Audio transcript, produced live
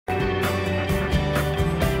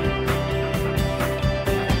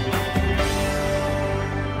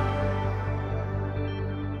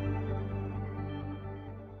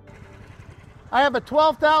I have a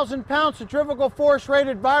 12,000 pound centrifugal force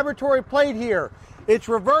rated vibratory plate here. It's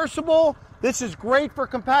reversible. This is great for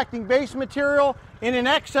compacting base material in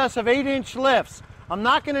excess of 8-inch lifts. I'm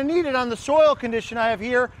not going to need it on the soil condition I have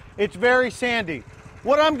here. It's very sandy.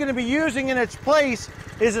 What I'm going to be using in its place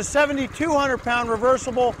is a 7,200 pound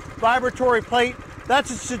reversible vibratory plate.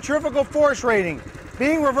 That's a centrifugal force rating.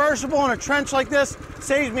 Being reversible in a trench like this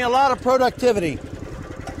saves me a lot of productivity.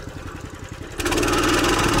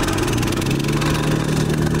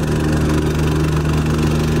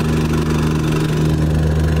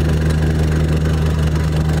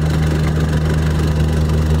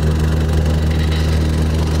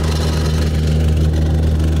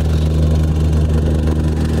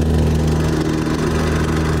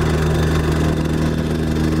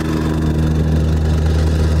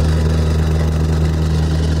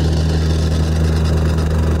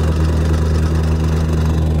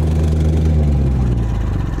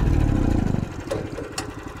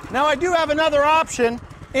 Now I do have another option.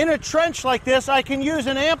 In a trench like this, I can use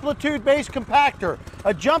an amplitude-based compactor,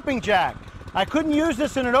 a jumping jack. I couldn't use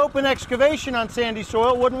this in an open excavation on sandy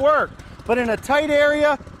soil, it wouldn't work. But in a tight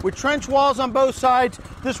area with trench walls on both sides,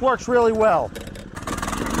 this works really well.